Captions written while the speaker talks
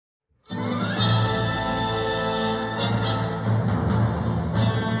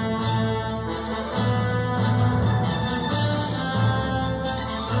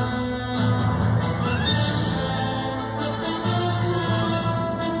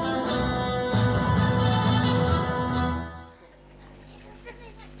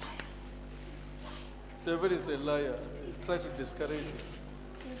devil is a liar. He's trying to discourage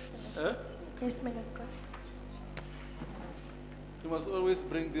you. Huh? Yes, man of God. You must always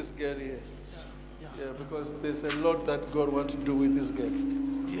bring this girl here. Yeah, because there's a lot that God wants to do with this girl.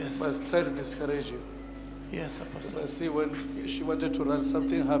 Yes. But try to discourage you. Yes, Apostle. I see when she wanted to run,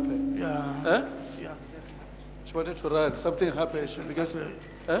 something happened. Yeah. Huh? Yeah. She wanted to run, something happened. She began to,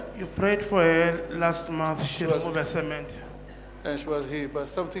 huh? You prayed for her last month. She removed a cement. And she was here, but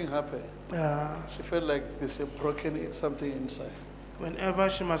something happened. Yeah. She felt like there's a broken something inside. Whenever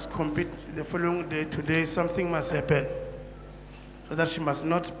she must compete the following day, today something must happen. So that she must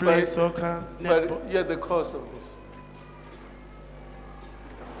not play soccer. But you're the cause of this.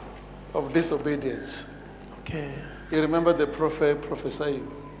 Of disobedience. Okay. You remember the prophet prophesying?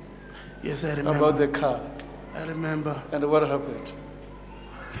 Yes, I remember. About the car. I remember. And what happened?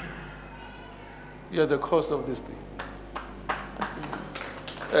 Okay. You're the cause of this thing.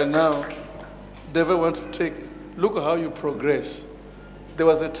 And now, devil wants to take, look how you progress. There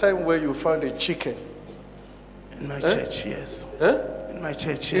was a time where you found a chicken. In my church, yes. In my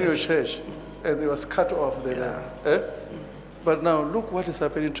church, yes. In your church. And it was cut off there. Yeah. But now, look what is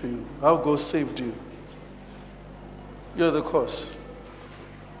happening to you. How God saved you. You're the cause.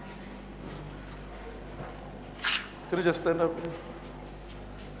 Can you just stand up?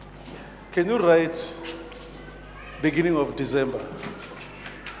 Can you write beginning of December?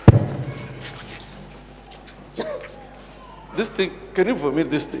 This thing, can you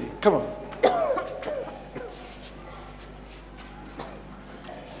vomit this thing? Come on.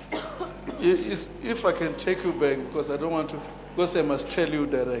 If I can take you back, because I don't want to, because I must tell you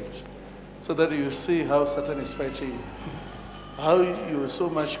direct, so that you see how Satan is fighting you, how you are so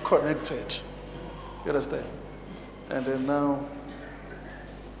much connected. You understand? And then now,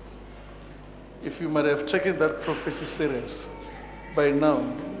 if you might have taken that prophecy serious, by now,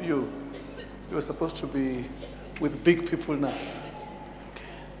 you were supposed to be with big people now.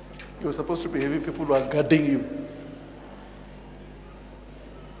 You were supposed to be having people who are guarding you.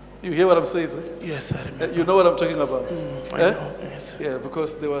 You hear what I'm saying, sir? Yes, I remember. You know what I'm talking about? I know, yes. Yeah,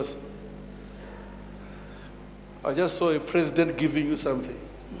 because there was, I just saw a president giving you something.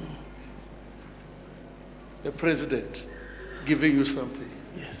 A president giving you something.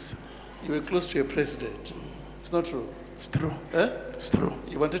 Yes. You were close to a president. It's not true. It's true. It's true.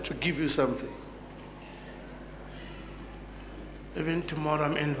 He wanted to give you something. Even tomorrow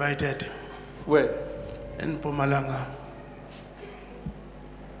I'm invited. Where? In Mpumalanga.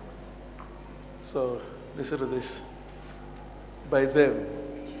 So, listen to this. By them.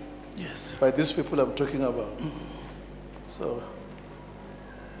 Yes. By these people I'm talking about. So,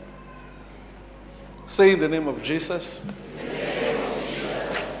 say in the name of Jesus.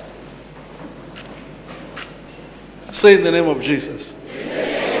 Say in the name of Jesus.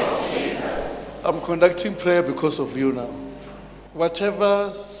 I'm conducting prayer because of you now.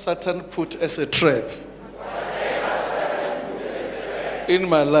 Whatever Satan put as a trap in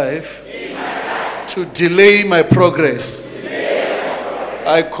my life to delay my progress,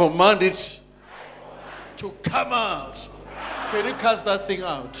 I command it to come out. Can you cast that thing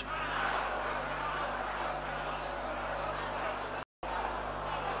out?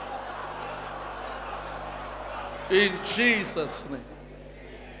 In Jesus' name.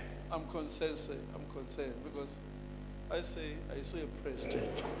 I'm concerned, sir. I'm concerned because I saw a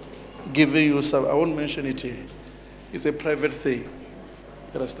president giving you some, I won't mention it here. It's a private thing.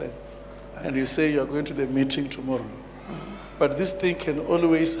 You understand? And you say you're going to the meeting tomorrow. But this thing can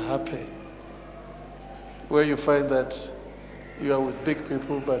always happen where you find that you are with big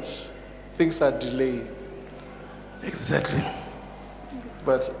people, but things are delayed. Exactly.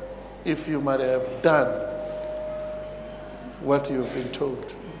 But if you might have done what you've been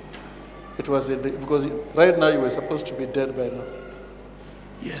told, it was because right now you were supposed to be dead by now.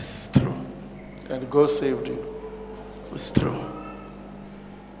 Yes, true. And God saved you. It's true.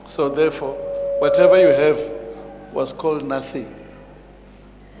 So therefore, whatever you have was called nothing.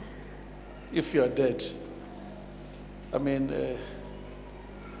 If you are dead, I mean,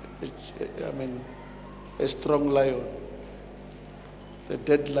 a strong lion, the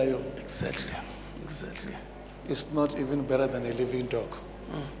dead lion. Exactly. Exactly. It's not even better than a living dog.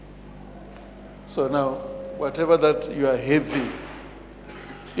 So now, whatever that you are heavy,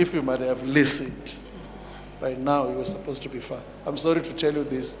 if you might have listened, by now you were supposed to be far. I'm sorry to tell you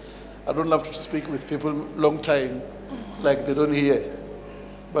this. I don't love to speak with people long time, like they don't hear.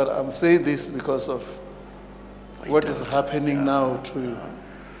 But I'm saying this because of what is happening now to you.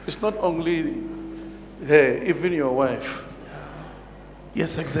 It's not only her, even your wife.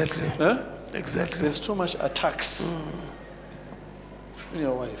 Yes, exactly. Huh? Exactly. There's too much attacks in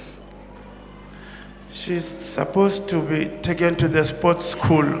your wife. She's supposed to be taken to the sports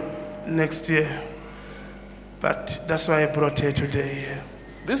school next year. But that's why I brought her today.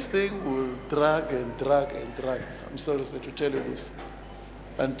 This thing will drag and drag and drag. I'm sorry sir, to tell you this.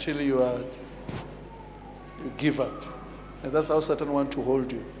 Until you give up. And that's how Satan wants to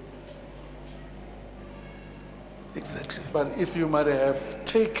hold you. Exactly. But if you might have,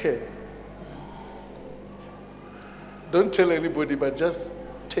 take care. Don't tell anybody, but just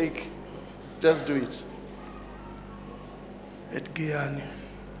do it. At Guyana.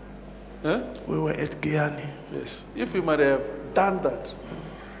 Huh? We were at Guyana. Yes. If you might have done that,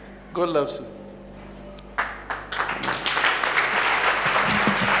 God loves you.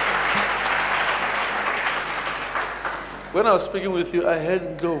 When I was speaking with you, I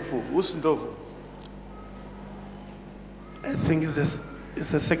heard Ndlovu. Who's Ndlovu? I think it's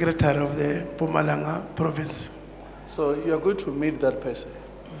the secretary of the Mpumalanga province. So you are going to meet that person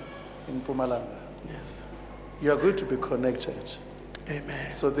in Mpumalanga. Yes. You are going to be connected.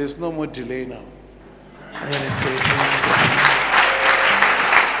 Amen. So there's no more delay now. I receive in Jesus' name.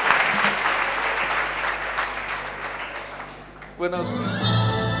 When I was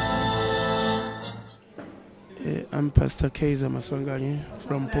I'm Pastor Kaiser Maswanganyi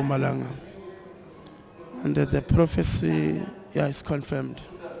from Mpumalanga. And the prophecy is confirmed.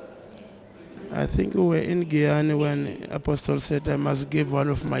 I think we were in Guyana when Apostle said, I must give one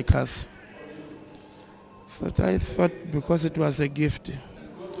of my cars. So I thought because it was a gift,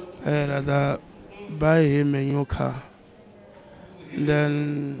 I'd rather buy him a new car.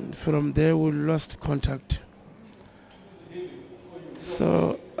 Then from there we lost contact.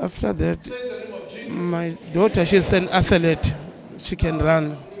 So after that, my daughter, she's an athlete. She can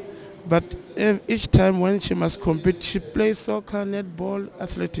run. But each time when she must compete, she plays soccer, netball,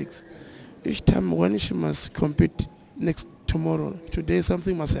 athletics. Each time when she must compete today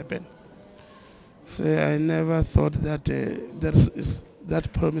something must happen. So I never thought that there is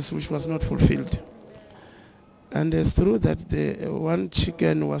that promise which was not fulfilled. And it's true that the one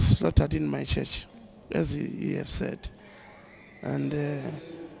chicken was slaughtered in my church, as you have said. And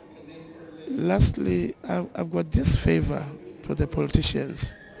lastly, I've got this favor for the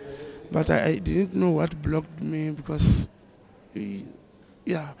politicians. But I didn't know what blocked me because,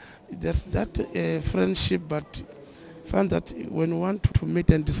 there's that friendship, but found that when we want to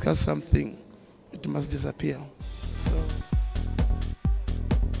meet and discuss something, it must disappear. So.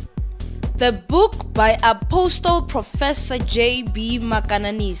 The book by Apostle Professor JB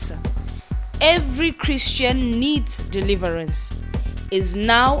Makananisa, Every Christian Needs Deliverance, is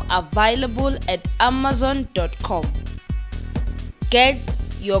now available at Amazon.com. Get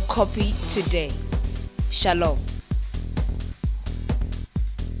your copy today. Shalom.